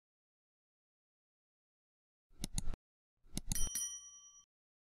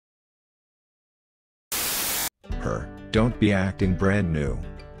Don't be acting brand new.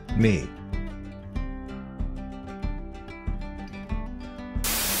 Me.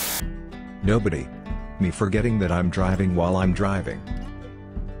 Nobody. Me forgetting that I'm driving while I'm driving.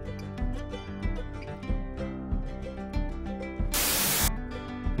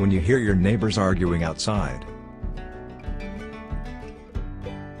 When you hear your neighbors arguing outside.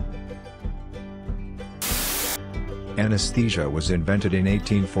 Anesthesia was invented in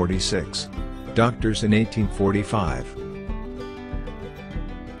 1846. Doctors in 1845.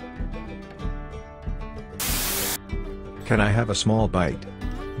 Can I have a small bite?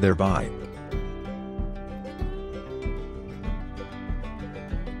 Thereby.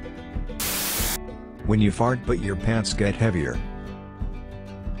 When you fart but your pants get heavier.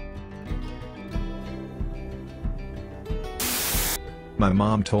 My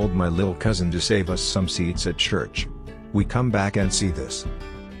mom told my little cousin to save us some seats at church. We come back and see this.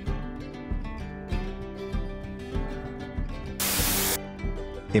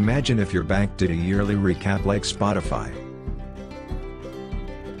 Imagine if your bank did a yearly recap like Spotify.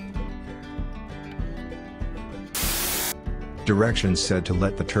 Directions said to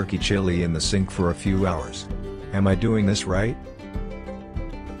let the turkey chili in the sink for a few hours. Am I doing this right?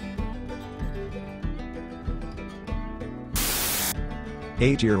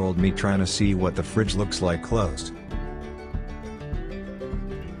 Eight-year-old me trying to see what the fridge looks like closed.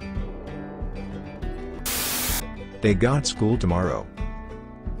 They got school tomorrow.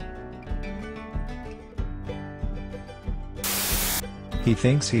 He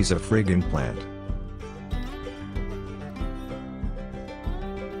thinks he's a friggin' plant.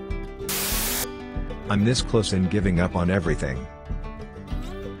 I'm this close in giving up on everything.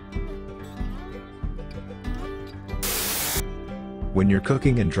 When you're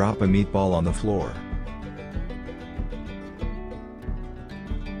cooking and drop a meatball on the floor.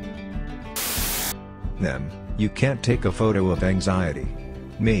 Them, you can't take a photo of anxiety.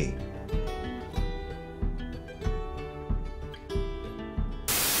 Me.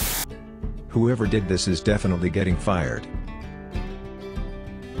 Whoever did this is definitely getting fired.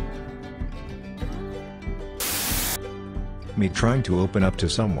 Me trying to open up to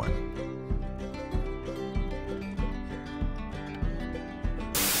someone.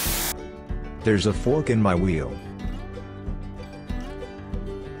 There's a fork in my wheel.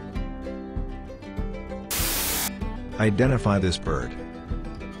 Identify this bird.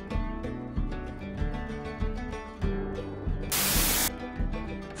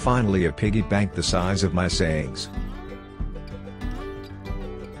 Finally a piggy bank the size of my sayings.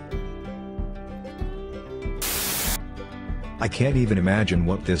 I can't even imagine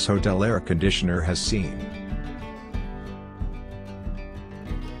what this hotel air conditioner has seen.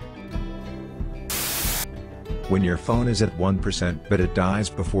 When your phone is at 1% but it dies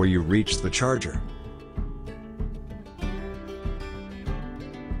before you reach the charger.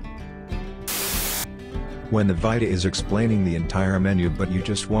 When the Vita is explaining the entire menu but you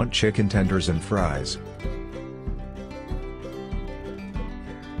just want chicken tenders and fries.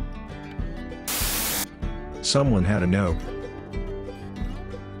 Someone had to know.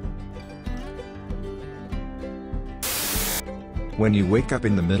 When you wake up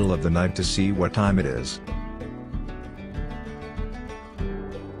in the middle of the night to see what time it is.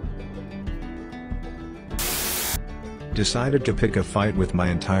 Decided to pick a fight with my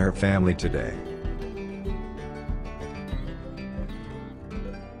entire family today.